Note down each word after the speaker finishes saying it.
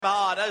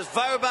As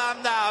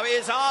Vauban now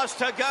is asked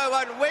to go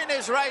and win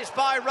his race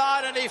by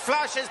run, and he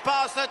flashes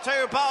past the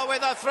 2-pole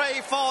with a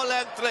 3-4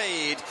 length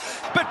lead.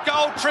 But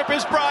Gold Trip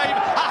is brave,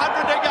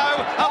 100 to go,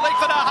 a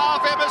length and a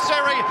half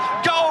emissary.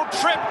 Gold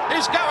Trip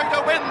is going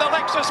to win the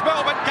Lexus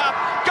Melbourne Cup.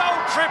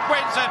 Gold Trip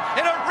wins it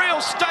in a real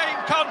staying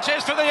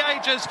contest for the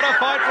ages. The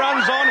fight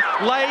runs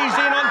on, lays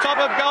in on top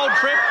of Gold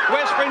Trip.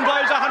 West Wind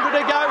blows, 100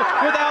 to go,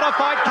 without a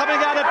fight,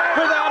 coming at it,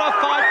 without a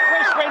fight.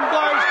 West Wind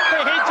blows, the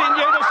heads in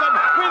unison,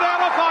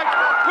 without a fight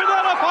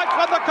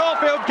for the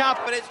Caulfield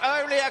Cup. But it's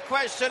only a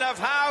question of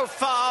how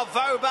far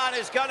Vauban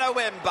is going to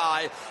win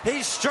by.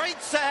 He's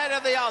streets ahead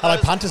of the others. Hello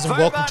punters, and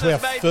welcome to our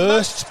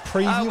first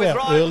preview,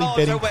 our early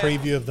betting preview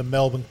preview of the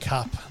Melbourne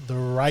Cup, the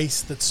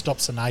race that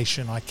stops a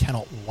nation. I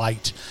cannot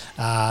wait.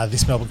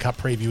 This Melbourne Cup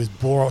preview is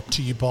brought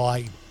to you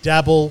by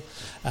Dabble,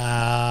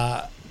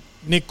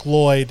 Nick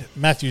Lloyd,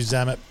 Matthew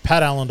Zammit,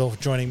 Pat Allendorf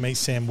joining me,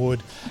 Sam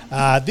Wood.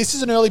 This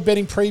is an early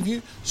betting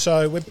preview,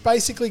 so we're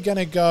basically going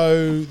to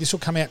go, this will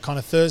come out kind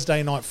of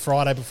Thursday night,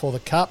 Friday before the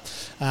Cup.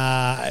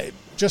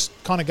 Just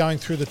kind of going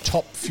through the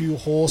top few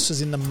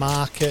horses in the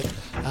market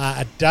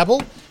at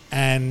Dabble,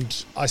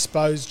 and I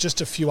suppose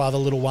just a few other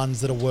little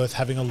ones that are worth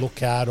having a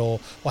look at or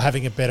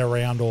having a bet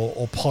around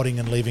or potting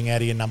and leaving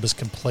out of your numbers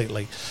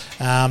completely.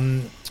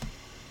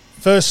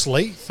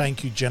 Firstly,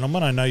 thank you,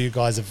 gentlemen. I know you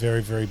guys are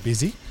very, very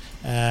busy.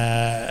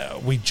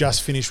 We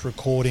just finished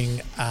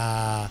recording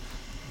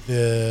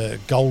the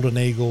Golden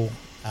Eagle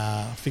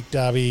Vic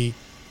Derby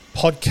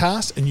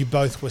podcast, and you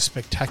both were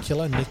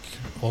spectacular. Nick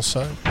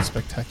also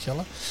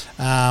spectacular.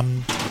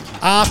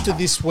 After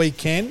this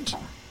weekend,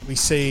 we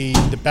see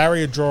the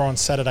barrier draw on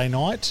Saturday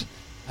night.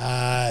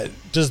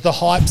 Does the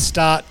hype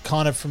start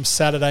kind of from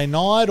Saturday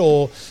night,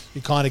 or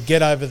you kind of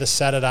get over the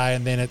Saturday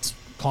and then it's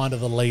kind of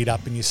the lead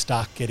up and you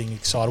start getting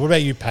excited? What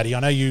about you, Paddy? I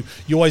know you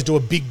always do a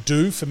big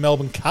do for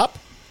Melbourne Cup.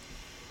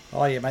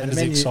 Oh yeah, mate.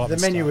 The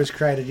menu was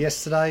created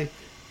yesterday.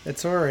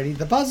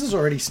 The buzz has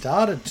already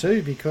started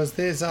too, because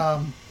there's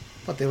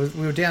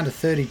we were down to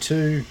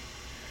 32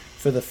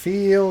 for the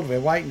field. We're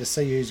waiting to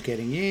see who's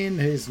getting in,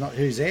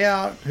 who's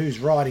out, who's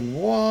riding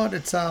what.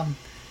 It's the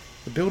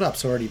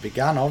build-up's already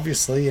begun,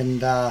 obviously,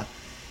 and I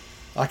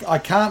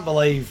can't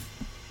believe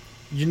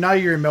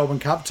you're in Melbourne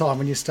Cup time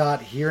when you start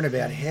hearing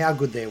about how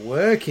good they're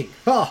working.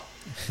 Oh,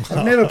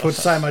 I've never put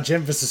so much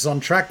emphasis on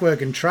track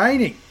work and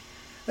training.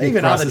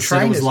 Even other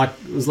trainers.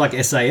 It was like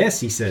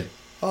SAS, he said.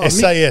 Oh,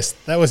 SAS,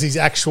 that was his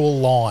actual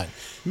line.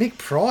 Mick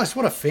Price,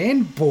 what a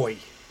fanboy.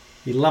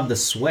 He loved the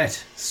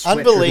sweat.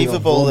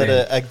 Unbelievable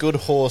that a good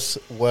horse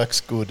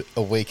works good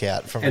a week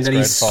out from his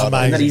grand final.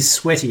 And that he's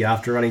sweaty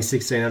after running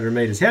 1,600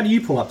 metres. How do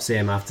you pull up,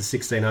 Sam, after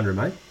 1,600,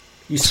 mate?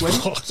 You sweaty?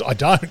 I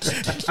don't.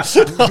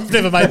 I've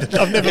never made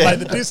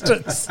the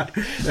distance.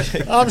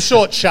 I'm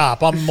short,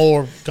 sharp. I'm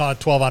more kind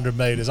of 1,200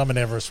 metres. I'm an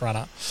Everest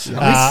runner.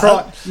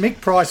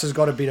 Mick Price has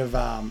got a bit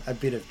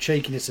of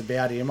cheekiness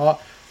about him.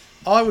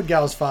 I would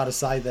go as far to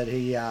say that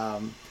he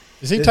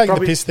is he taking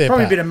the piss there?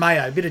 Probably Pat? a bit of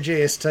mayo, a bit of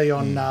GST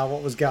on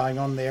what was going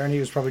on there, and he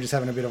was probably just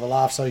having a bit of a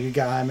laugh, so he could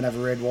go home and have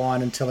a red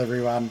wine and tell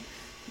everyone,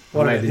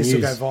 this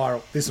will go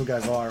viral. This will go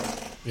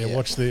viral. Yeah,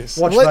 watch this.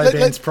 Watch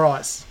Vauban's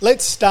price.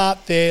 Let's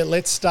start there.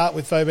 Let's start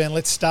with Vauban.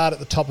 Let's start at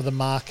the top of the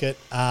market.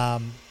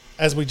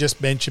 As we just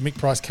mentioned, Mick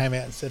Price came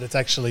out and said it's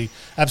actually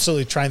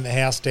absolutely trained the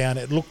house down.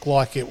 It looked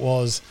like it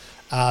was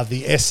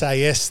the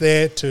SAS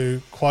there,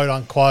 to quote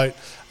unquote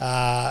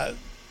a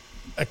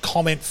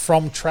comment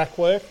from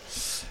Trackwork.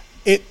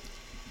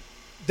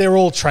 They're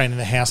all training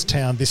the house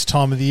down this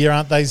time of the year,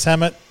 aren't they,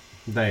 Zammit?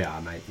 They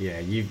are, mate. Yeah,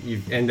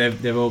 and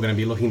they're all going to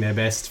be looking their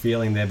best,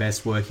 feeling their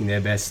best, working their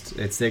best.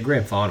 It's their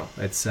grand final.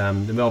 It's the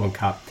Melbourne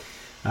Cup.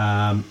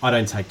 I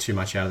don't take too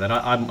much out of that.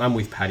 I'm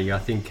with Paddy. I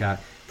think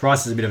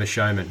Price is a bit of a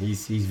showman.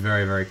 He's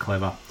very, very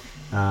clever.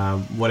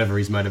 Whatever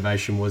his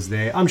motivation was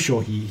there, I'm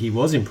sure he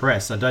was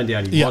impressed. I don't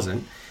doubt he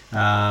wasn't.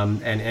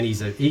 And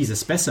he's a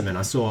specimen.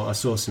 I saw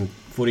some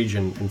footage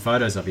and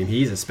photos of him.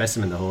 He is a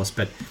specimen, the horse.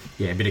 But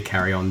yeah, a bit of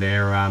carry on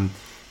there.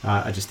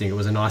 I just think it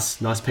was a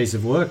nice piece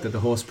of work that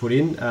the horse put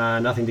in.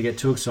 Nothing to get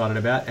too excited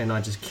about, and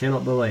I just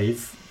cannot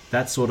believe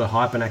that sort of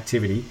hype and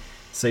activity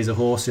sees a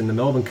horse in the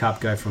Melbourne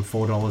Cup go from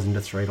 $4 into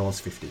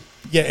 $3.50.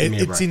 Yeah,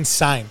 it's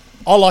insane.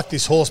 I like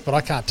this horse, but I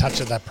can't touch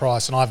it at that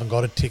price, and I haven't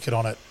got a ticket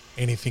on it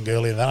anything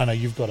earlier than that. I know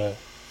you've got a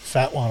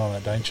fat one on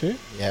it, don't you?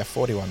 Yeah,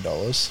 $41.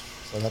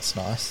 So that's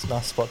nice.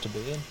 Nice spot to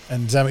be in.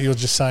 And Zammit, you were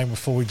just saying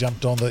before we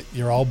jumped on that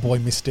your old boy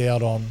missed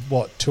out on,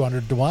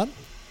 200 to 1?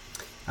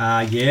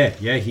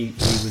 Yeah, he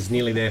was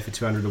nearly there for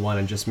 200 to 1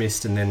 and just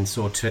missed, and then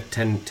saw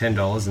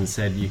 $10 and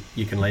said,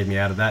 you can leave me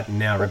out of that, and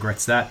now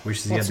regrets that,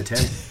 wishes he had the 10.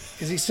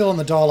 Is he still on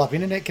the dial-up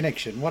internet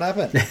connection? What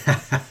happened?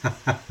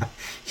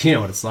 You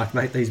know what it's like,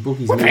 mate. These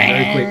bookies move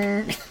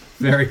very quick.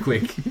 Very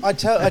quick. I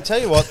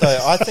tell you what, though,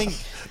 I think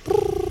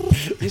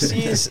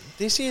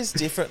this year's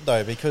different,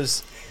 though,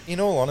 because in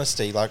all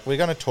honesty, like, we're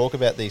going to talk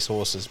about these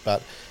horses,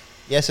 but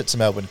yes, it's a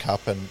Melbourne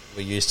Cup, and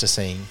we're used to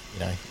seeing,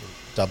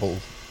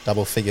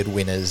 double-figured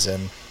winners,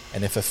 and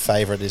if a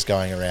favourite is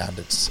going around,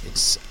 it's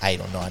 $8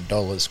 or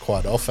 $9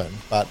 quite often.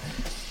 But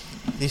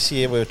this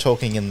year we were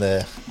talking in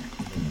the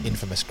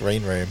infamous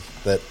green room,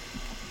 that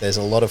there's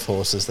a lot of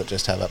horses that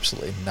just have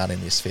absolutely none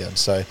in this field.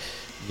 So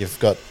you've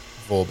got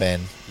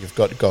Vauban, you've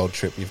got Gold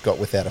Trip, you've got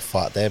Without a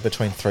Fight. They're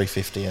between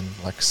 $3.50 and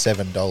like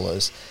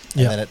 $7,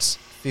 and then it's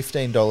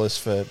 $15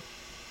 for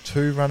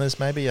two runners,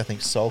 maybe. I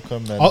think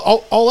Solcombe. And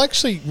I'll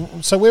actually.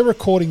 So we're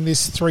recording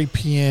this 3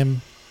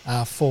 p.m.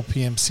 4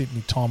 p.m.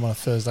 Sydney time on a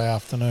Thursday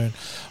afternoon.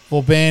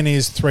 Vauban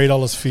is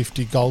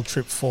 $3.50, Gold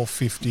Trip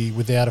 $4.50,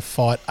 Without a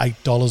Fight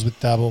 $8 with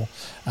double,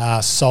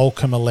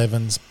 Solcombe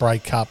 11s,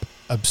 Break Up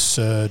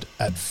absurd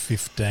at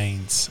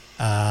 15s.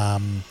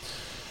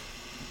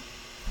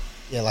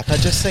 Yeah, like I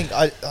just think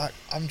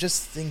I'm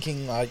just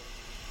thinking like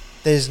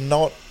there's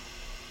not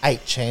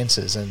 8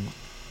 chances, and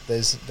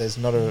there's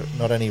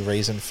not any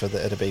reason for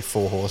there to be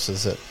 4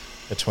 horses at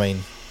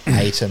between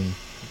 $8 and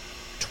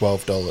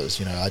 $12.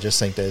 You know, I just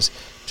think there's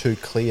 2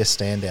 clear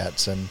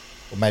standouts,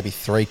 or maybe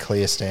 3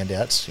 clear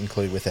standouts,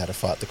 include Without a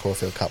Fight, the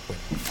Caulfield Cup win,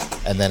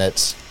 and then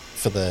it's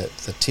for the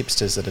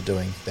tipsters that are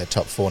doing their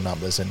top 4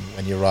 numbers, and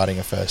when you're riding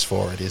a first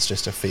 4, it is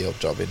just a field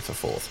job in for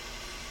 4th.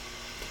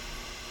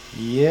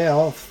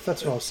 Yeah,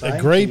 that's what I was saying.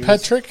 Agree,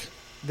 Patrick?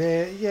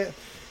 Yeah.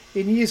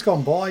 In years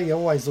gone by, you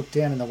always look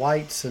down in the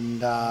weights,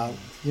 and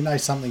you know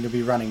something to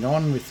be running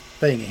on with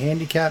being a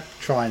handicap,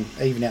 try and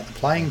even out the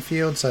playing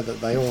field so that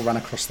they all run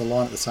across the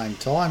line at the same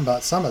time.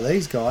 But some of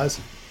these guys,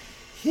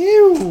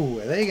 they're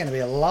going to be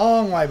a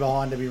long way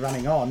behind to be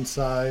running on.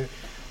 So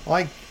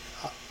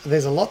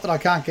there's a lot that I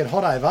can't get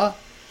hot over,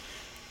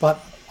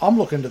 but I'm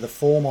looking to the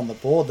form on the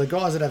board. The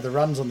guys that have the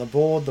runs on the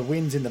board, the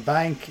wins in the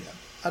bank,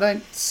 I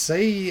don't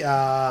see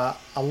a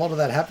lot of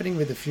that happening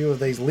with a few of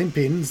these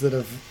limp-ins that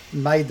have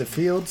made the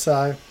field. So,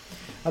 I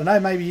don't know,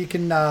 maybe you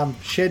can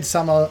shed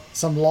some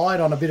light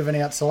on a bit of an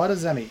outsider,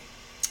 Zammy.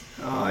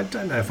 I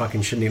don't know if I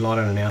can shed any light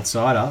on an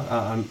outsider.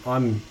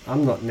 I'm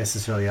not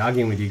necessarily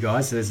arguing with you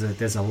guys.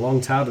 There's a long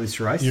tail to this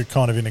race. You're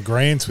kind of in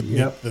agreement with me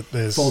that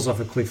there's falls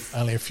off a cliff.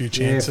 Only a few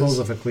chances. Yeah, falls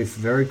off a cliff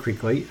very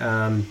quickly.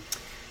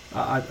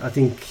 I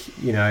think,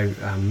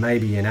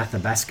 maybe an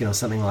Athabaskan or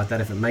something like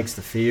that, if it makes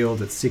the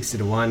field at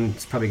 60-1,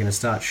 it's probably going to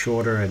start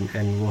shorter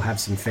and we'll have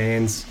some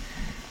fans.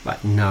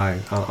 But no,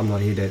 I'm not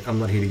here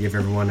to give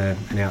everyone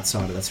an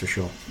outsider, that's for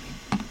sure.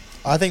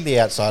 I think the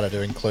outsider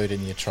to include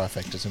in your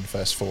trifectas and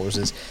first 4s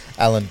is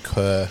Alan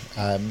Kerr.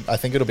 I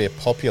think it'll be a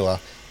popular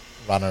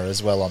runner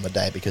as well on the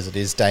day because it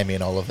is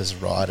Damien Oliver's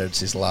rider.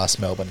 It's his last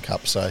Melbourne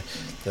Cup. So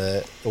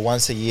the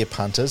once-a-year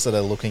punters that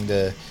are looking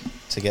to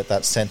get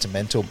that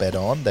sentimental bet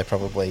on, they're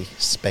probably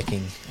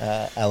specking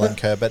Alan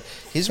Kerr. But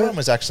his run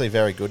was actually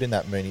very good in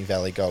that Moonee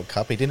Valley Gold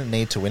Cup. He didn't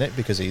need to win it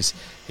because he's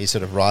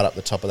sort of right up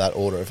the top of that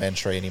order of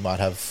entry, and he might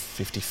have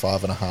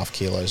 55.5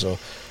 kilos or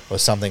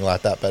something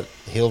like that. But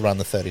he'll run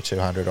the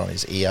 3,200 on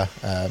his ear,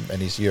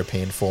 and his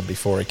European form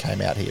before he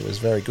came out here was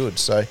very good.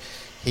 So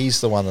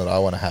he's the one that I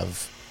want to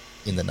have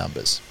in the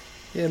numbers.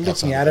 Yeah,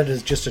 looking at it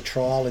as just a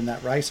trial in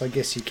that race, I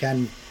guess you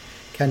can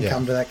come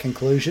to that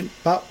conclusion.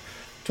 But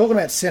talking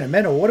about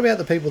sentimental, what about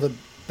the people that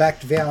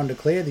backed Vow and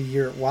Declare the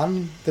year it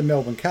won the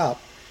Melbourne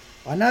Cup?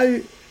 I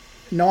know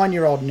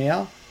 9-year-old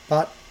now,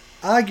 but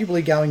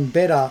arguably going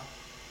better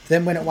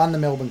than when it won the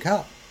Melbourne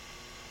Cup.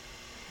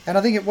 And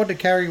I think what did it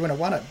carry when it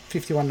won it?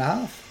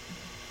 51.5?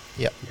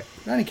 Yep.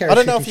 I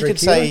don't know if you could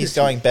say he's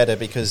going better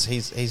because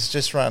he's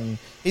just run.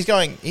 He's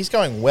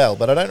going well,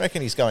 but I don't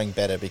reckon he's going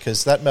better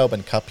because that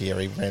Melbourne Cup year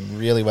he ran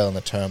really well in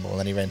the Turnbull, and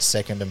then he ran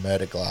second in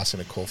Murder Glass in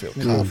a Caulfield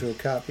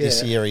Cup. Yeah.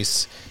 This year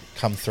he's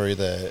come through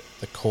the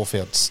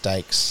Caulfield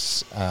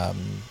Stakes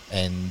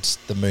and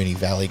the Moonee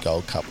Valley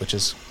Gold Cup, which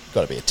has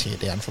got to be a tier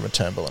down from a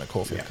Turnbull and a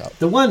Caulfield Cup.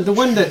 The one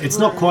that it's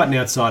not quite an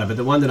outsider, but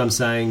the one that I'm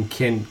saying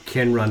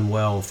can run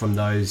well from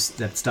those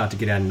that start to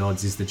get out in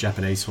odds is the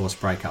Japanese horse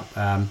Breakup.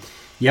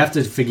 You have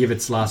to forgive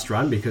its last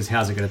run because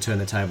how's it going to turn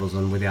the tables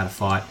on Without a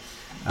Fight,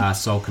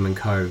 Solcombe and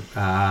Co.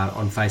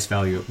 On face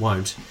value, it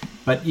won't.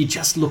 But you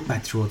just look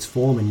back through its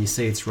form and you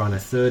see it's run a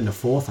 3rd and a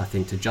 4th, I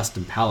think, to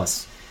Justin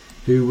Palace,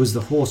 who was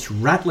the horse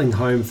rattling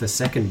home for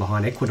second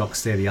behind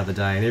Equinox there the other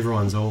day, and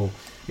everyone's all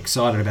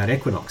excited about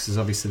Equinox as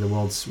obviously the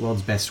world's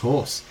best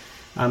horse.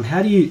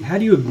 How do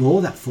you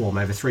ignore that form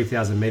over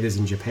 3,000 metres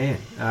in Japan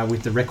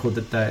with the record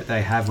that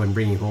they have when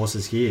bringing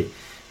horses here?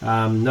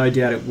 No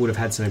doubt it would have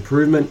had some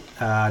improvement.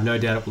 No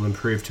doubt it will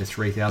improve to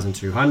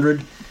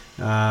 3,200.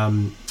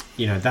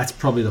 That's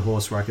probably the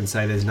horse where I can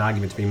say there's an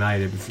argument to be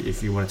made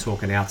if you want to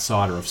talk an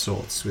outsider of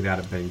sorts without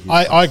it being huge.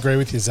 I agree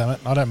with you,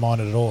 Zamet. I don't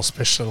mind it at all,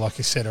 especially, like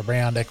you said,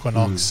 around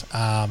Equinox.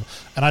 And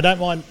I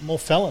don't mind more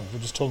Fallon. We're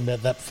just talking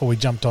about that before we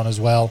jumped on as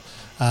well.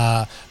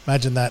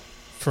 Imagine that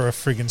for a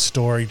friggin'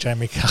 story.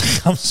 Jamie Carr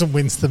comes and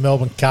wins the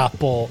Melbourne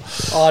Cup or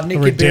Nick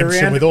would be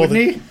around it, wouldn't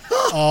he?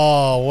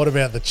 What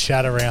about the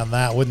chat around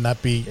that? Wouldn't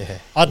that be... Yeah.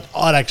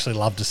 I'd actually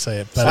love to see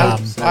it. But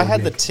I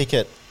had the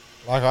ticket...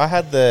 Like, I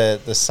had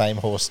the same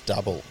horse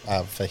double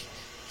for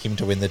him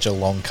to win the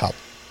Geelong Cup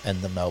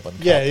and the Melbourne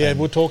Cup. Yeah,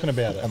 we're talking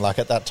about it. And, like,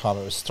 at that time,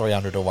 it was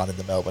 300-1 in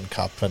the Melbourne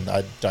Cup, and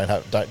I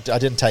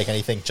didn't take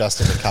anything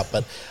just in the Cup,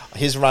 but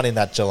his run in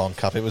that Geelong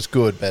Cup, it was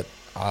good, but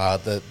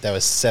There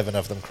was 7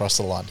 of them cross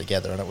the line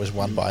together, and it was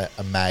won by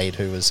a maid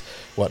who was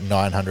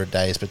 900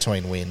 days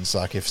between wins.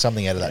 Like, if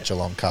something out of that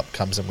Geelong Cup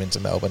comes and wins a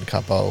Melbourne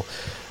Cup, I'll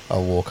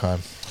walk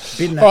home.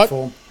 Been in that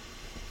form.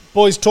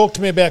 Boys, talk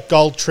to me about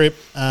Gold Trip.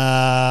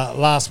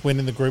 Last win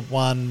in the Group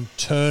 1,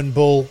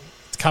 Turnbull.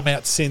 It's come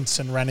out since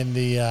and ran in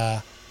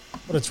the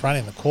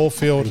the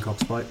Caulfield.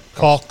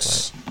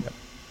 Cox. Yep.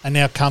 And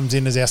now comes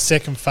in as our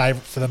second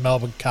favourite for the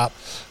Melbourne Cup.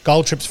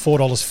 Gold Trip's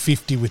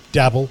 $4.50 with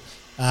Dabble.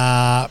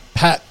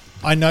 Pat,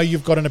 I know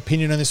you've got an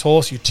opinion on this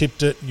horse. You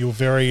tipped it. You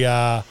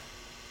were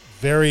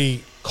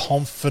very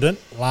confident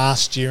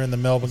last year in the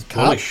Melbourne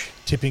Cup,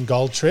 tipping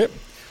Gold Trip.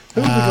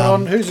 Who have we got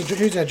on?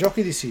 Who's our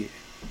jockey this year?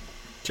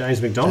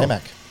 James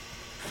McDonald.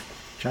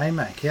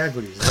 J-Mac. How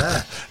good is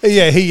that?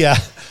 Yeah,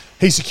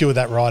 he secured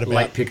that right about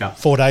late pickup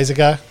 4 days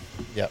ago.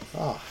 Yep.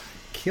 Oh,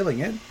 killing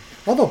it.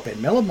 I thought Ben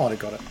Mellon might have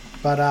got it.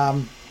 But,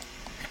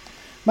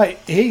 mate,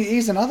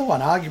 he's another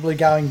one, arguably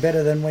going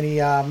better than when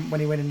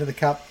he went into the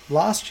Cup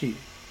last year.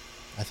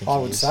 I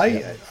would say.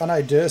 Yep. I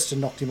know Durston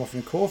knocked him off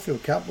in the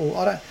Caulfield Cup. Well,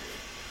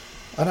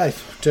 I know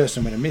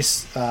Durston went a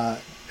miss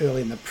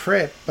early in the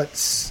prep, but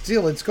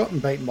still, it's gotten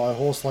beaten by a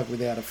horse like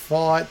Without a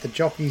Fight. The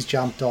jockeys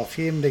jumped off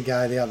him to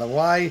go the other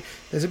way.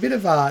 There's a bit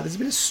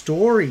of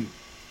story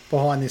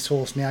behind this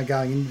horse now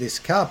going into this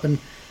Cup, and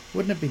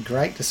wouldn't it be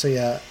great to see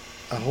a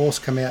horse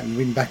come out and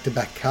win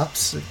back-to-back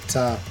Cups?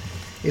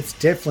 It's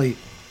definitely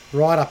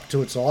right up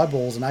to its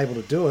eyeballs and able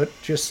to do it.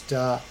 Just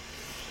the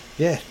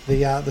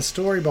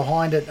story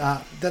behind it.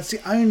 That's the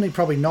only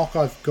probably knock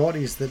I've got,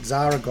 is that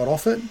Zara got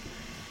off it.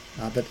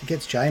 But it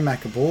gets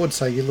J-Mac aboard,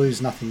 so you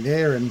lose nothing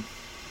there. And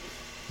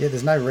yeah,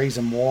 there's no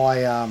reason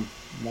why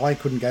he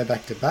couldn't go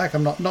back to back.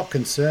 I'm not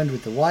concerned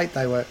with the weight.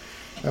 They were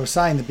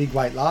saying the big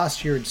weight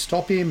last year would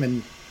stop him,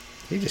 and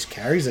he just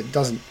carries it.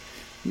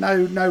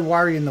 No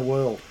worry in the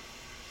world.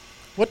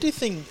 What do you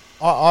think?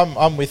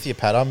 I'm with you,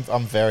 Pat.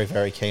 I'm very,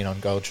 very keen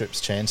on Gold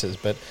Trip's chances,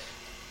 but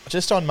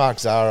just on Mark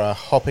Zara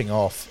hopping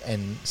off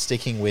and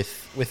sticking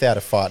Without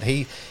a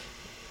Fight,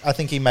 I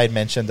think he made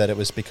mention that it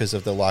was because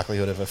of the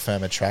likelihood of a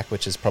firmer track,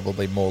 which is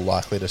probably more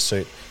likely to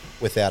suit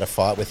Without a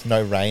Fight with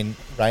no rain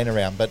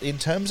around. But in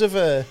terms of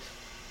a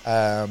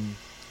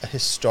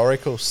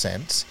historical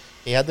sense,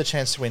 he had the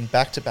chance to win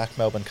back-to-back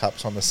Melbourne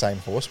Cups on the same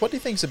horse. What do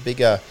you think is a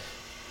bigger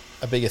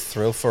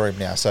thrill for him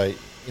now? So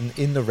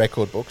in the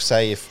record book,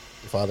 say if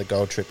either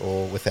Gold Trip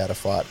or Without a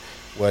Fight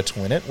were to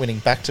win it, winning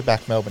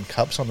back-to-back Melbourne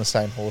Cups on the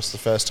same horse the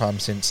first time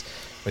since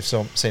we've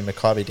seen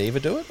Makybe Diva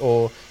do it,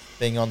 or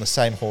being on the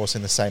same horse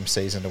in the same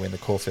season to win the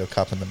Caulfield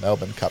Cup and the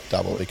Melbourne Cup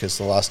double, because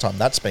the last time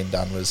that's been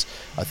done might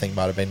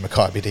have been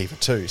Makybe Diva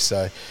too.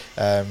 So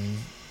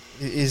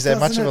is there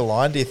much of a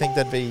line? Do you think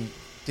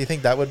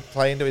that would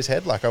play into his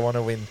head? Like, I want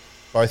to win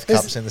both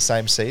cups in the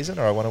same season,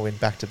 or I want to win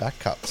back-to-back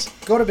cups?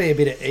 Got to be a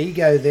bit of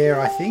ego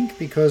there, I think,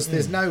 because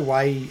there's no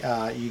way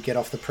you get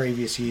off the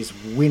previous year's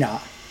winner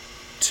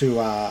to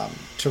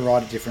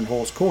ride a different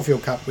horse,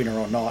 Caulfield Cup winner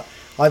or not.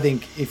 I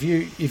think if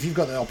you've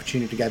got the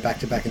opportunity to go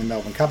back-to-back in the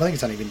Melbourne Cup, I think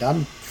it's only been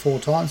done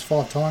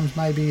 5 times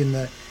maybe in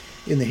the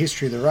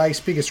history of the race.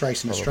 Biggest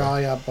race in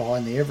Australia,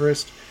 behind the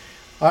Everest.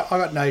 I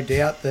got no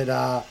doubt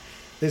that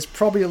there's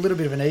probably a little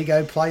bit of an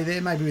ego play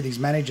there, maybe with his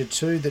manager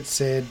too, that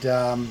said,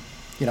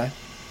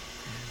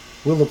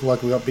 we'll look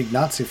like we've got big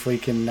nuts if we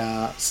can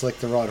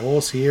select the right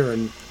horse here,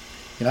 and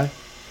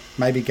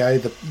maybe go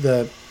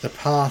the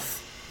path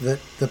that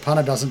the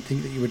punter doesn't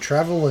think that you would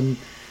travel. And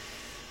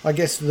I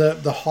guess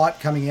the hype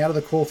coming out of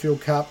the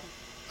Caulfield Cup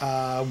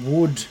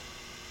would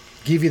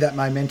give you that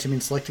momentum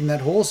in selecting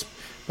that horse.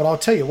 But I'll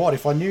tell you what,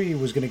 if I knew he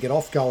was going to get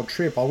off Gold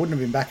Trip, I wouldn't have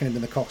been backing him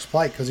in the Cox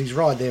Plate, because his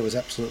ride there was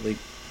absolutely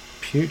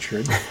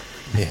putrid.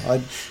 Yeah.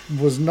 I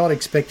was not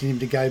expecting him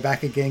to go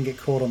back again, get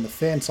caught on the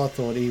fence. I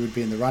thought he would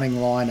be in the running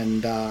line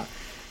and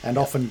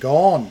off and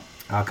gone.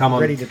 Come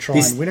on. Ready to try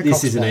and win a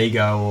Cox This isn't Plate.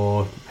 ego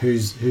or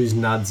whose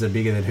nuds are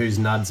bigger than whose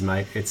nuds,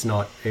 mate. It's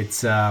not.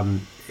 It's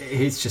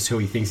just who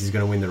he thinks is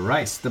going to win the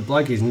race. The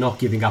bloke is not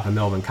giving up a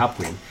Melbourne Cup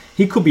win.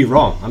 He could be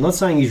wrong. I'm not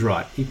saying he's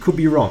right. He could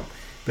be wrong.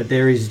 But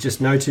there is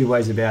just no two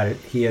ways about it.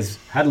 He has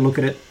had a look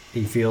at it.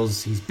 He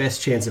feels his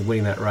best chance of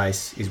winning that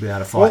race is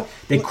Without a Fight. Well,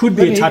 there could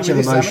be a touch of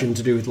this, emotion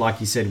to do with,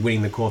 like you said,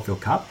 winning the Caulfield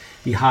Cup.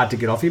 Be hard to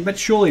get off him, but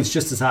surely it's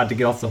just as hard to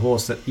get off the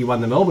horse that you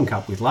won the Melbourne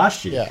Cup with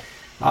last year.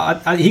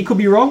 Yeah. He could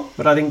be wrong,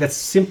 but I think that's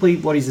simply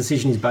what his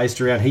decision is based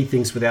around. He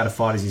thinks Without a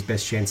Fight is his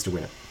best chance to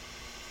win it.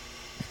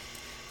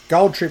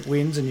 Gold Trip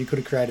wins, and you could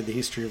have created the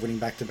history of winning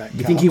back-to-back.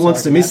 You think he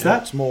wants to miss that?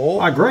 Hurts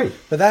more. I agree.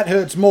 But that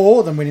hurts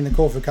more than winning the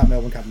Caulfield Cup,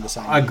 Melbourne Cup in the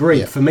same I agree.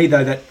 Yeah. For me,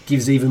 though, that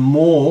gives even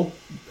more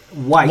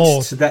weight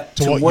to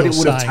what it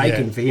would have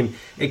taken for him.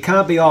 It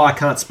can't be, I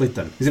can't split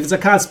them. Because if it's I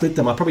can't split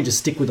them, I'd probably just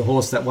stick with the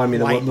horse that won me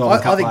the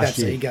Melbourne Cup I think last that's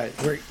year. ego.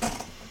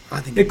 I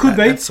think It could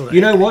be. that's sort of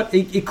You know ego. what?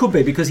 It could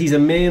be, because he's a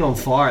man on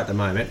fire at the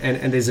moment,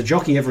 and there's a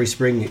jockey every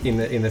spring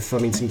in the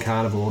Flemington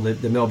Carnival,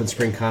 the Melbourne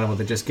Spring Carnival,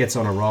 that just gets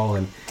on a roll,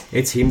 and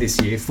it's him this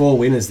year. 4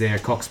 winners there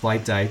at Cox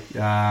Plate Day.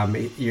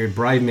 You're a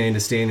brave man to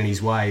stand in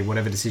his way,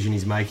 whatever decision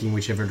he's making,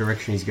 whichever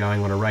direction he's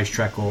going on a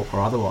racetrack or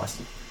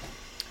otherwise.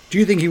 Do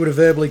you think he would have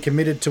verbally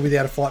committed to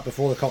Without a Fight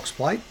before the Cox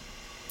Plate?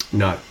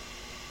 No.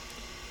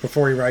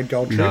 Before he rode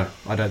Gold Trip? No,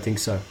 I don't think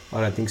so.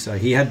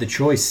 He had the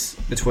choice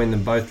between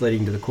them both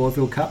leading to the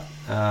Caulfield Cup.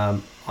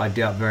 I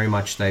doubt very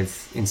much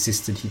they've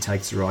insisted he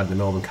takes the ride in the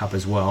Melbourne Cup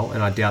as well,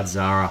 and I doubt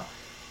Zara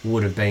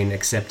would have been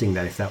accepting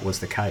that if that was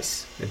the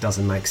case. It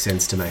doesn't make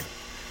sense to me.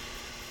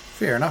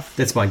 Fair enough.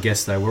 That's my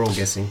guess, though. We're all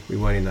guessing. We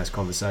weren't in those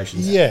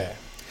conversations. Yeah.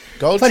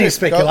 Plenty of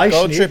speculation.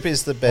 Gold Trip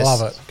is the best.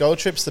 Love it. Gold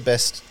Trip's the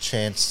best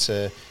chance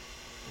to,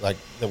 like,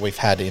 that we've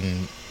had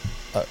in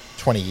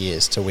 20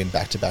 years to win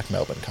back-to-back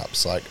Melbourne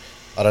Cups. Like,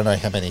 I don't know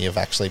how many have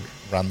actually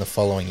run the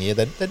following year.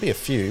 There'd be a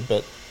few,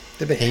 but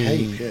there'd be a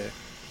heap, yeah.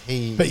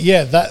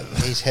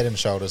 He's head and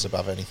shoulders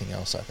above anything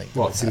else, I think.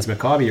 What, since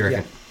Mackay, you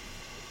reckon? Yeah.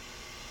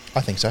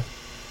 I think so.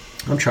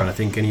 I'm trying to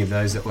think any of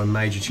those that were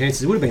major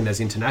chances. It would have been those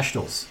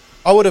internationals.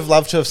 I would have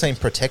loved to have seen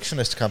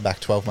Protectionist come back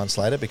 12 months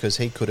later, because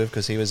he could have,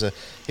 because he was sort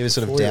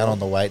of down on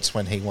the weights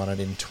when he won it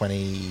in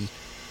 2014.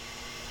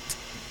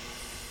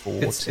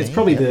 It's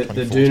probably the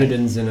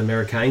Dunedins and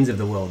Americanes of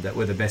the world that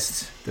were the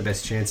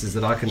best chances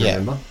that I can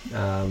remember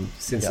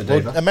since the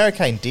Diva. Well,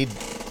 Americane did.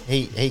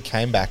 He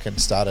came back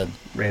and started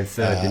ran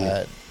third,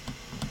 didn't he?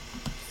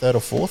 Third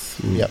or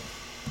fourth. Yep.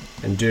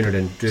 And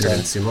Dunedin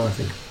similar, I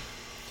think.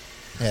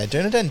 Yeah,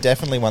 Dunedin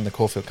definitely won the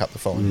Caulfield Cup the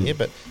following year,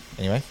 but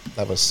anyway,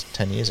 that was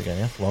 10 years ago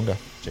now, longer.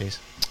 Jeez.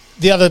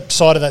 The other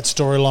side of that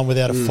storyline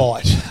without a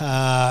fight,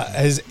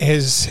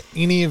 has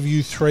any of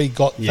you three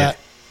got that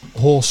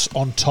horse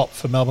on top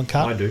for Melbourne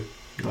Cup? I do.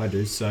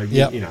 So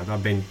you know,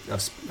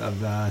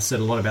 I've said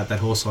a lot about that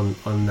horse on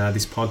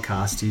this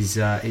podcast.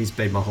 He's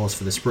been my horse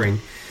for the spring.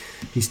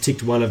 He's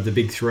ticked one of the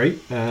big three,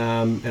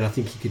 and I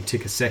think he could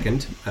tick a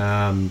second.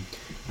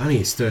 Only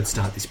his third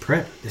start this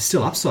prep. There's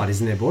still upside,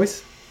 isn't there,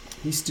 boys?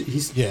 He's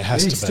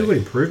still got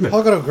improvement.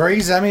 I've got to agree,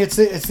 Sammy. It's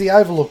the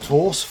overlooked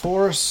horse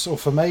for us, or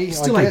for me. It's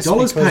still I guess,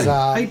 $8, because,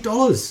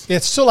 $8. Yeah,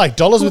 it's still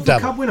 $8 with Dabble.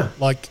 Cup winner.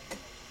 Like,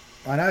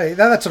 I know,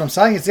 that's what I'm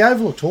saying. It's the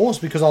overlooked horse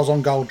because I was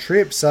on Gold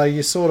Trip, so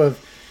you're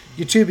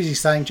too busy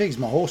saying, geez,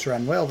 my horse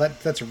ran well.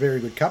 That's a very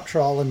good cup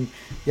trial, and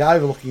you're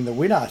overlooking the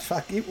winner.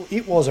 Fuck,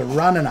 it was a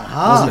run and a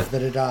half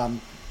that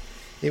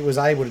it was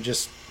able to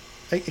just...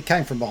 It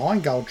came from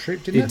behind Gold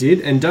Trip, didn't it? It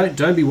did, and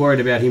don't be worried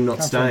about him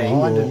not staying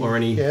or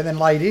any... Yeah, then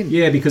laid in.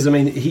 Yeah, because, I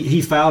mean,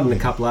 he failed in the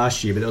Cup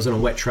last year, but it was on a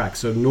wet track,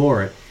 so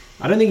ignore it.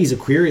 I don't think he's a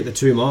query at the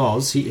 2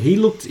 miles. He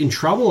looked in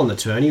trouble on the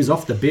turn. He was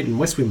off the bit, and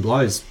West Wind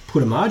Blows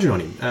put a margin on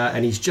him,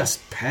 and he's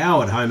just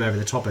powered home over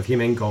the top of him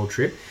and Gold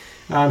Trip.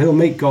 He'll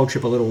meet Gold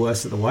Trip a little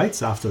worse at the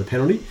weights after the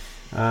penalty,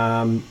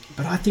 but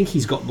I think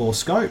he's got more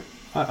scope.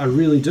 I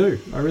really do.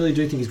 I really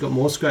do think he's got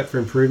more scope for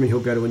improvement. He'll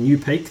go to a new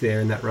peak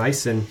there in that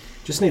race, and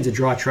just needs a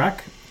dry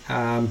track.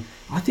 I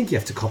think you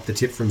have to cop the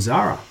tip from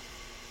Zara.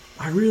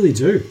 I really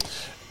do.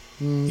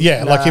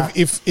 Like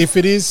if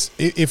it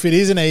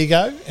is an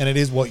ego, and it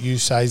is what you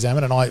say,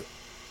 Zaman, and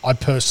I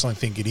personally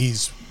think it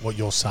is what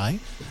you're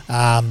saying.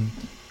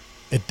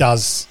 It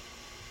does.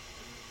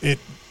 It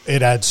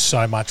adds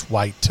so much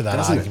weight to that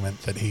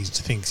argument that he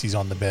thinks he's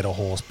on the better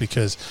horse,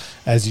 because,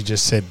 as you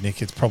just said,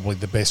 Nick, it's probably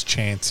the best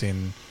chance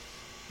in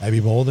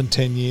maybe more than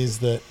 10 years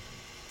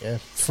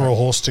for a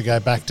horse to go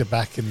back to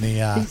back in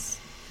the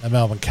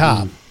Melbourne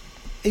Cup.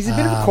 He's a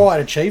bit of a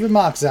quiet achiever,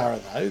 Mark Zara,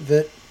 though,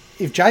 that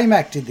if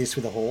J-Mac did this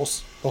with a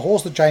horse, the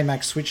horse that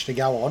J-Mac switched to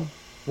go on,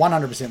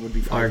 100% would be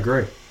fine. I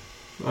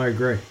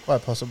agree.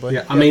 Quite possibly.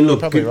 Yeah, I mean,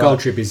 look, Gold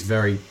Trip is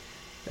very,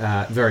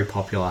 very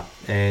popular,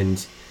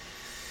 and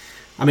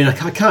I mean,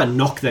 I can't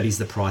knock that he's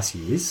the price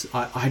he is.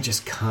 I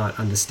just can't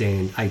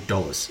understand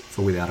 $8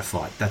 for Without a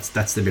Fight.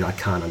 That's the bit I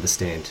can't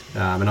understand.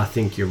 And I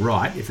think you're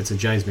right. If it's a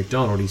James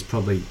McDonald, he's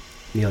probably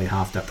nearly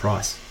half that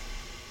price.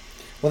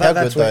 Well, how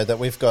good, though, that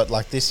we've got,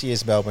 like, this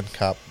year's Melbourne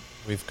Cup,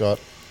 we've got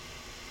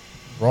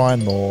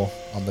Ryan Moore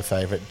on the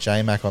favourite,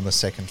 J-Mac on the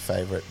second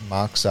favourite,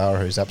 Mark Zara,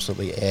 who's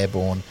absolutely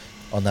airborne,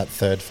 on that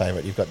third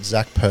favourite. You've got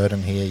Zach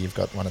Purden here. You've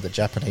got one of the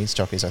Japanese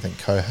jockeys, I think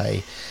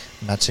Kohei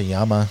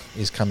Matsuyama,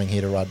 is coming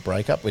here to ride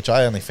Breakup, which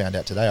I only found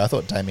out today. I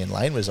thought Damien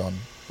Lane was on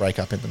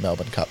Breakup in the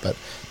Melbourne Cup, but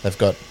they've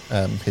got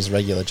his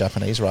regular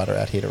Japanese rider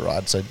out here to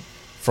ride, so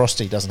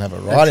Frosty doesn't have a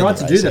ride. They tried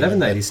to do that, haven't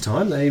they, this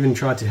time? They even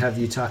tried to have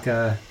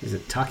Yutaka, is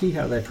it Taki?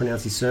 How do they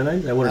pronounce his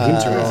surname? They wanted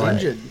him to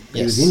ride.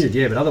 He was injured,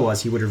 yeah, but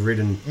otherwise he would have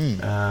ridden...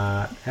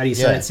 how do you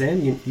say it,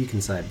 Sam? You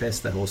can say it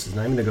best, that horse's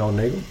name, the Golden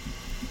Eagle.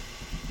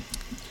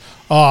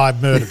 Oh, I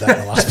murdered that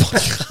in the last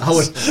podcast.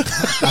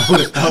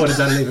 I would have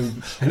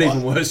done an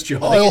even worse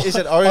job.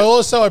 I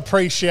also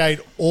appreciate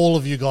all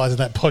of you guys in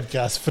that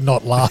podcast for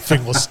not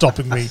laughing or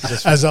stopping me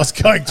as I was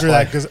going through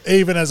that, because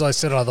even as I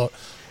said it, I thought...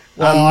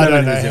 I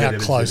don't know how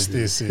close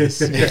this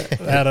is.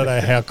 I don't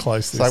know how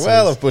close this is.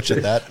 Well, I've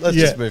butchered that. Let's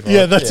just move on.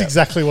 Yeah, that's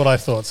exactly what I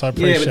thought. So I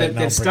appreciate it. But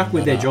they've stuck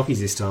with their jockeys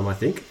this time, I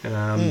think.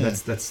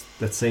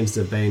 That seems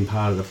to have been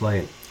part of the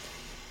plan.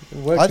 It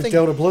worked with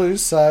Delta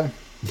Blues, so...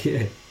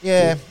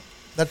 Yeah,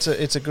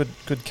 it's a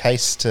good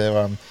case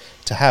to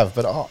have.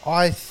 But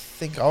I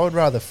think I would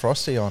rather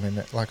Frosty on in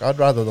it. Like, I'd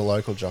rather the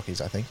local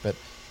jockeys, I think. But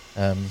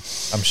I'm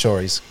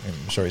sure he's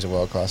a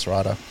world-class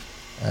rider.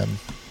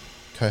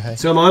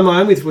 So am I on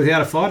my own with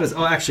Without a Fight?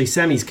 Oh, actually,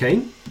 Sammy's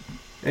keen.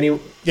 I'm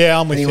with you.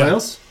 Anyone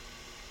else?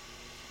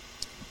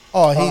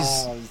 Oh,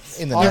 he's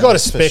in the. You got to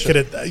spec it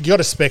at. You got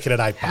to spec it at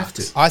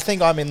 $8. I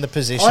think I'm in the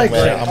position I agree.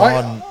 where I'm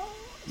on.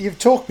 You've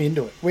talked me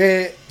into it.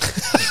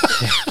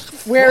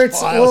 Where it's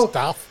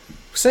tough.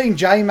 Seeing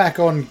J-Mac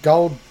on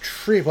Gold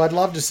Trip, I'd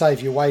love to say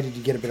if you waited,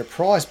 you get a better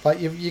price, but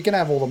you're going to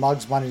have all the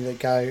mugs money that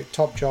go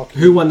top jockey.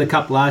 Who won the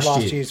cup last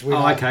year? Year's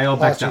winner. Oh, okay, I'll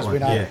back that one.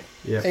 Winner.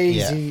 Yeah.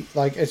 Easy.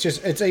 Like, it's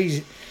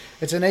easy.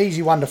 It's an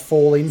easy one to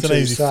fall into. It's an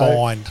easy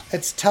find.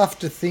 It's tough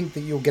to think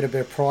that you'll get a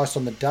better price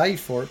on the day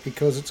for it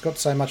because it's got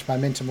so much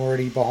momentum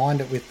already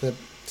behind it with the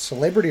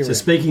celebrity. So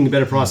speaking of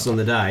better prices on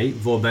the day,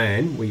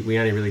 Vauban, we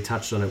only really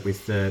touched on it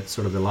with the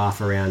sort of the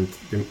laugh around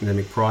the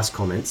McPrice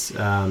comments.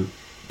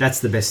 That's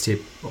the best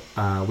tip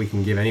we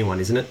can give anyone,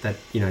 isn't it? That,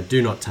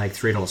 do not take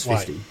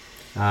 $3.50.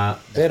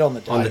 Bet on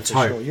the day on the for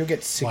tote. sure. You'll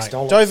get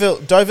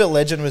 $6. Deauville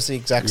Legend was the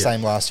exact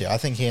same last year. I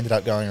think he ended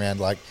up going around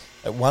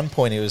at one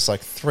point it was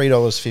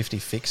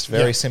 $3.50 fixed,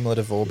 very similar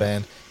to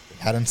Vauban.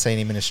 Hadn't seen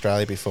him in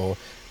Australia before,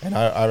 and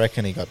I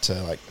reckon he got to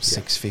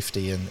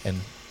 $6.50 and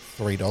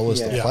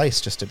 $3 the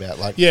place, just about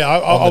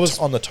I was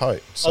on the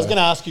tote. So. I was going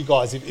to ask you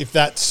guys if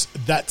that's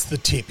the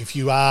tip. If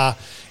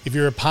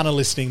you're a punter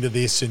listening to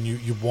this and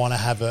you want to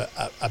have a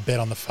bet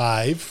on the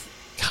fave,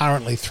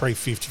 currently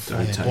 $3.50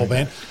 for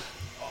Vauban.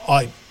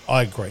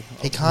 I agree.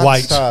 He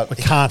can't start. We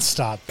can't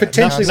start.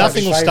 Potentially,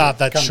 nothing will start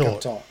that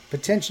short.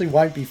 Potentially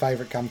won't be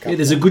favourite come cup. Yeah,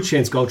 there's a good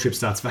chance Gold Trip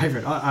starts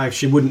favourite. I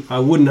actually wouldn't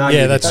argue.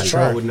 Yeah, that's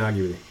true. I wouldn't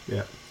argue with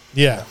you.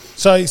 Yeah.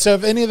 So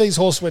if any of these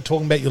horses we're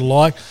talking about you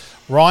like,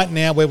 right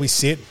now where we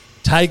sit,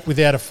 take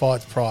Without a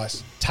Fight's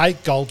price.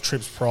 Take Gold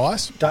Trip's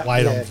price.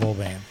 Wait on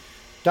Vauban.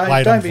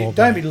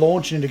 Don't be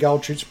launching into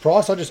Gold Trip's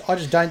price. I just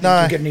don't think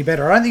you'll get any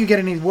better. I don't think you'll get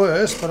any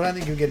worse, but I don't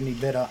think you'll get any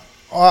better.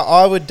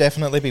 I would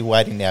definitely be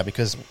waiting now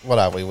because what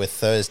are we? With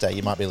Thursday,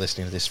 you might be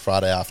listening to this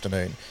Friday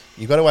afternoon.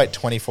 You've got to wait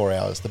 24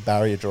 hours. The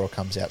barrier draw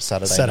comes out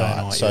Saturday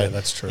night. So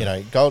that's true.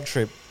 Gold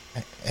Trip,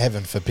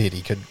 heaven forbid,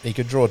 he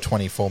could draw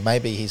 24.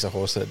 Maybe he's a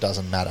horse that it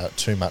doesn't matter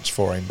too much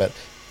for him, but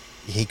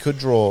he could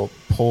draw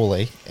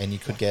poorly, and you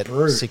could get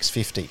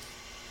 $6.50.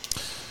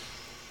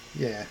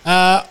 Yeah.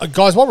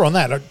 Guys, while we're on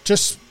that,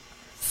 just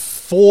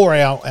for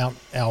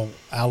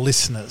our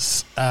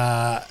listeners,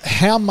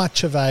 how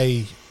much of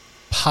a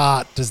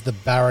part does the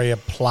barrier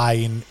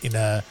play in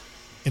a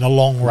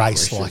long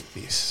race like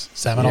this?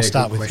 Sam, and I'll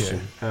start with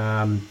you.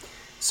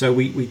 So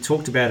we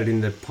talked about it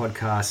in the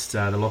podcast,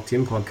 the Locked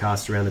In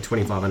podcast, around the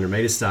 2,500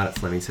 metre start at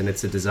Flemington.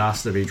 It's a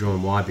disaster to be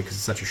drawn wide because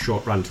it's such a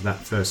short run to that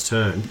first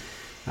turn.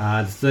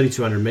 The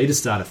 3,200 metre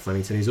start at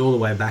Flemington is all the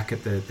way back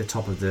at the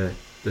top of the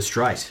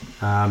straight.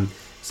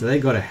 So they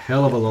got a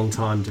hell of a long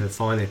time to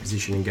find their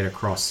position and get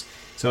across.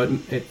 So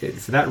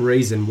for that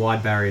reason,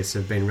 wide barriers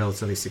have been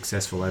relatively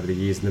successful over the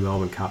years in the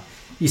Melbourne Cup.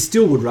 You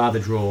still would rather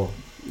draw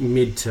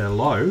mid to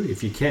low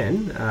if you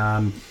can,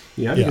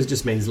 because it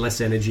just means less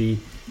energy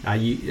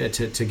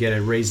to get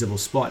a reasonable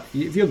spot.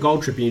 If you're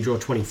Gold Trip and you draw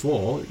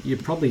 24, you're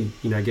probably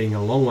getting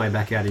a long way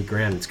back out of your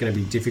ground. It's going to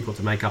be difficult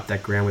to make up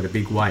that ground with a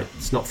big weight.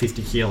 It's not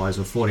 50 kilos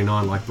or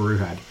 49 like Baru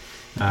had.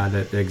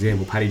 The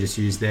example Paddy just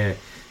used there.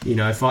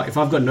 If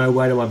I've got no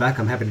weight on my back,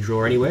 I'm happy to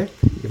draw anywhere.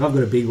 If I've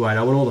got a big weight,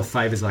 I want all the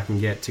favours I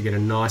can get to get a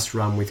nice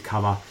run with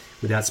cover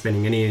without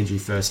spending any energy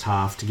first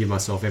half to give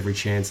myself every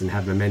chance and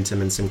have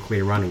momentum and some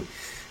clear running.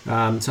 So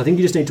I think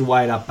you just need to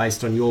weigh it up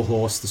based on your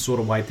horse, the sort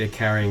of weight they're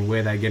carrying,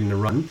 where they're getting a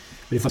run.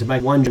 But if I to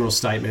make one general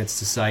statement, it's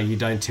to say you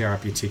don't tear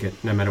up your ticket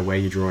no matter where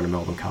you draw in a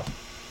Melbourne Cup.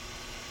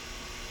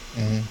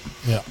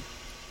 Yeah.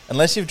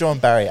 Unless you've drawn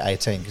barrier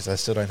 18, because I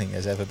still don't think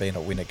there's ever been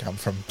a winner come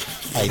from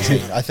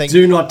 18. I think.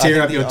 Do not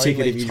tear up your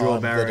ticket if you draw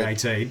barrier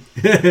 18.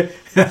 The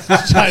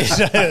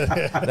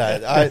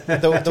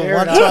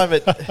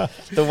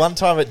one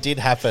time it did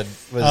happen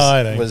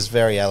was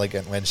very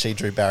elegant when she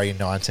drew barrier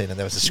 19 and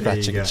there was a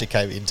scratching and she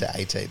came into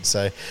 18.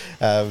 So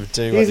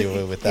do what you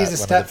will with that. One of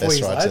the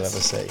best rides you'll ever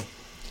see.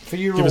 For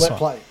you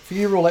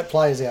roulette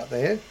players out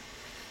there,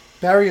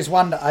 barriers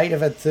 1 to 8 have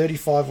had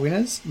 35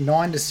 winners,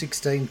 9 to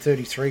 16,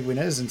 33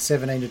 winners, and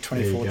 17 to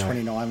 24,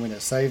 29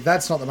 winners. So if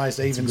that's not the most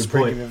even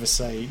spread you've ever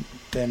seen,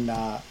 then...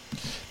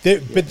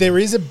 But there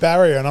is a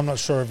barrier, and I'm not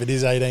sure if it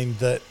is 18,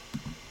 that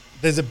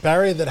there's a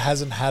barrier that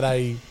hasn't had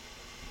a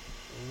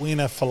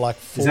winner for like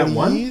 40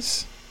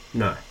 years.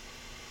 No.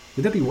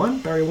 Would that be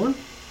one? Barrier 1?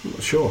 I'm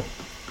not sure.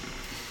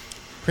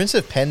 Prince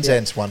of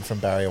Penzance won from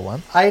barrier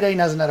 1. 18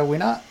 hasn't had a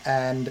winner,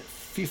 and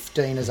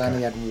 15 has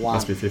only had one.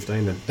 Must be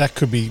 15 then. That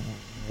could be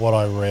what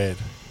I read.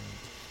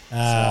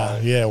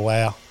 Yeah,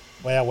 wow.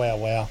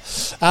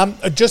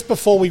 Just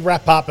before we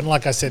wrap up, and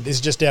like I said, this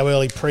is just our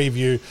early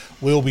preview.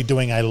 We'll be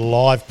doing a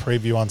live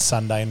preview on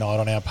Sunday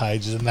night on our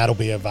pages, and that'll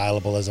be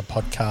available as a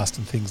podcast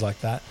and things like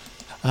that.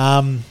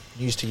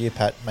 News to you,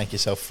 Pat. Make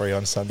yourself free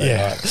on Sunday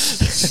night.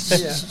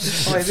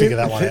 Figure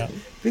that one out.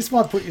 This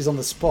might put you on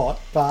the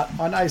spot, but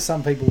I know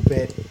some people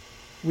bet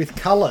with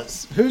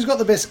colours. Who's got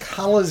the best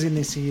colours in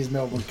this year's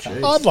Melbourne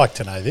Cup? I'd like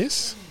to know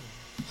this.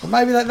 Well,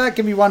 maybe that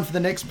can be one for the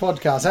next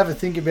podcast. Have a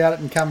think about it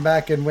and come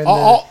back. And when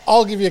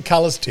I'll give you a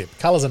colours tip.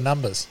 Colours and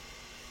numbers.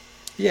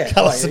 Yeah,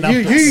 colours and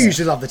numbers. You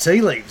usually love the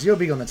tea leaves. You're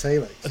big on the tea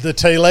leaves. The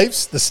tea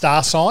leaves, the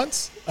star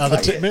signs.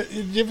 Did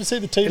you ever see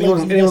the tea?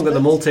 Anyone got the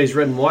Maltese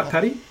red and white,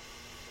 Paddy?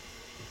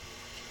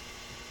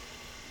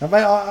 No,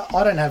 mate,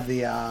 I don't have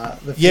the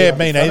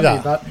me neither.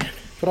 Me,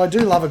 but I do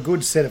love a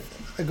good set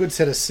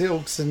of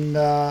silks, and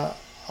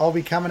I'll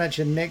be coming at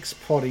you next,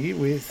 Potty,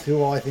 with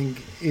who I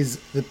think is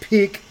the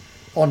pick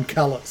on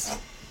colours.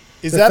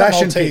 Is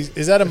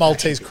that a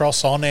Maltese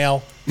cross on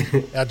our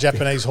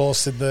Japanese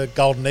horse in the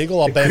Golden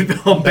Eagle? On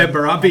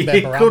Bembarabi,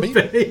 it could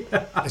be.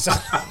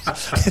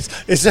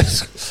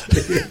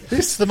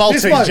 It's the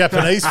Maltese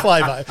Japanese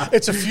flavour.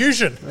 It's a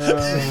fusion.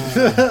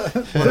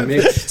 What a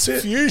mix. It's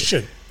a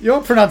fusion.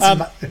 Your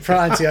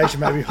pronunciation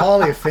may be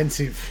highly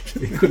offensive.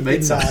 It could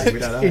mean something. We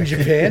don't know. In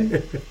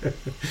Japan.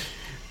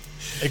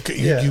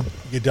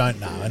 You don't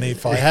know, and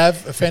if I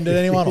have offended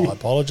anyone, I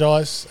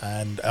apologise,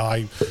 and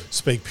I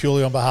speak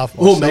purely on behalf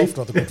of myself,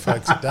 not the good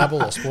folks at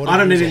Dabble or Sporting. I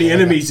don't need any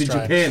enemies in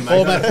Japan, mate.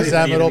 Or Matthew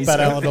Zammit, or Pat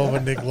Allen, or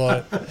Nick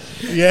Lloyd.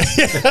 Yeah.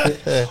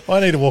 I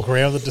need to walk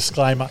around with a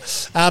disclaimer.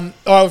 All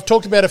right, we've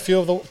talked about a few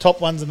of the top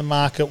ones in the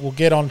market. We'll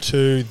get on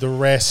to the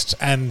rest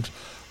and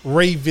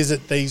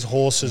revisit these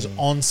horses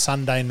on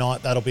Sunday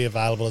night. That'll be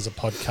available as a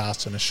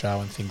podcast and a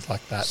show and things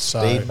like that.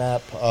 Speed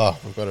map. Oh,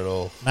 we've got it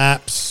all.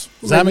 Maps.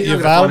 Zammit, you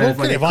available?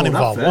 Everyone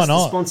involved. Why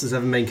not? The sponsors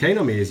haven't been keen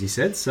on me, as you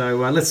said. So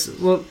let's.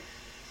 Well,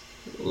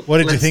 what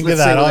did you think of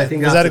that?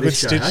 Was that a good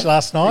stitch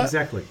last night?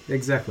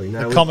 Exactly.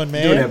 No, a common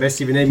man. Doing our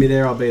best. If you need me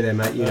there, I'll be there,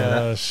 mate. You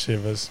know that.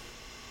 Shivers.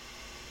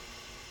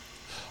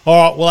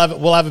 All right,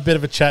 we'll have a bit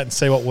of a chat and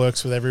see what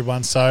works with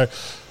everyone. So.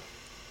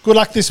 Good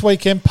luck this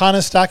weekend,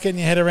 punters. Start getting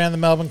your head around the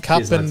Melbourne Cup.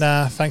 Cheers,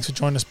 and thanks for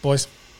joining us, boys.